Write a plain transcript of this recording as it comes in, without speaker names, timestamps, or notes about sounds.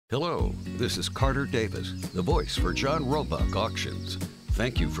Hello, this is Carter Davis, the voice for John Roebuck Auctions.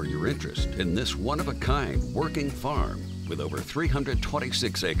 Thank you for your interest in this one-of-a-kind working farm with over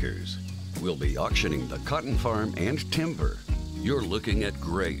 326 acres. We'll be auctioning the cotton farm and timber. You're looking at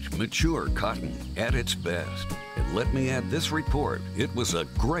great, mature cotton at its best. And let me add this report, it was a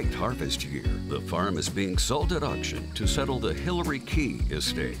great harvest year. The farm is being sold at auction to settle the Hillery Key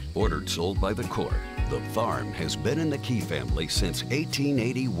estate, ordered sold by the court. The farm has been in the Key family since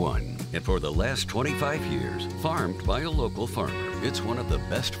 1881, and for the last 25 years, farmed by a local farmer. It's one of the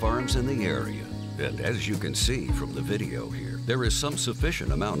best farms in the area. And as you can see from the video here, there is some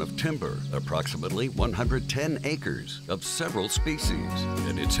sufficient amount of timber, approximately 110 acres of several species,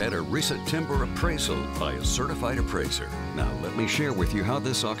 and it's had a recent timber appraisal by a certified appraiser. Now let me share with you how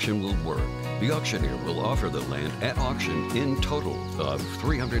this auction will work. The auctioneer will offer the land at auction in total of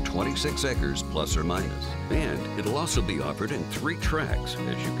 326 acres plus or minus. And it'll also be offered in 3 tracts,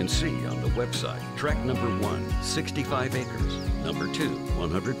 as you can see on the website. Tract number 1, 65 acres. Number 2,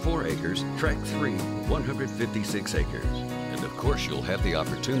 104 acres. Tract 3, 156 acres. And of course, you'll have the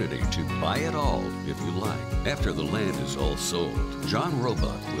opportunity to buy it all if you like. After the land is all sold, John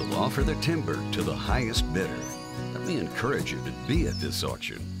Roebuck will offer the timber to the highest bidder. Let me encourage you to be at this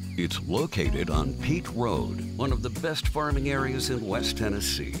auction. It's located on Pete Road, one of the best farming areas in West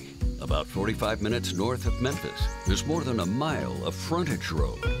Tennessee. About 45 minutes north of Memphis. There's more than a mile of frontage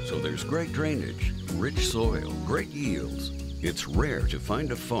road, so there's great drainage, rich soil, great yields. It's rare to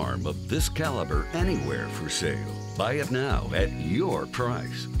find a farm of this caliber anywhere for sale. Buy it now at your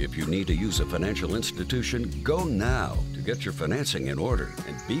price. If you need to use a financial institution, go now to get your financing in order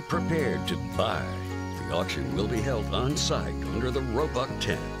and be prepared to buy. The auction will be held on site under the Roebuck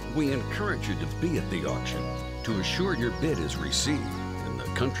tent. We encourage you to be at the auction to assure your bid is received and the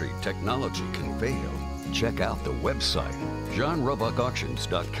country technology can fail. Check out the website,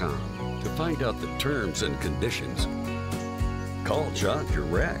 johnroebuckauctions.com, to find out the terms and conditions. Call John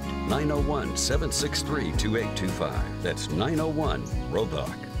direct, 901-763-2825. That's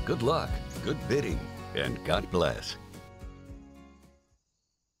 901-ROEBUCK. Good luck, good bidding, and God bless.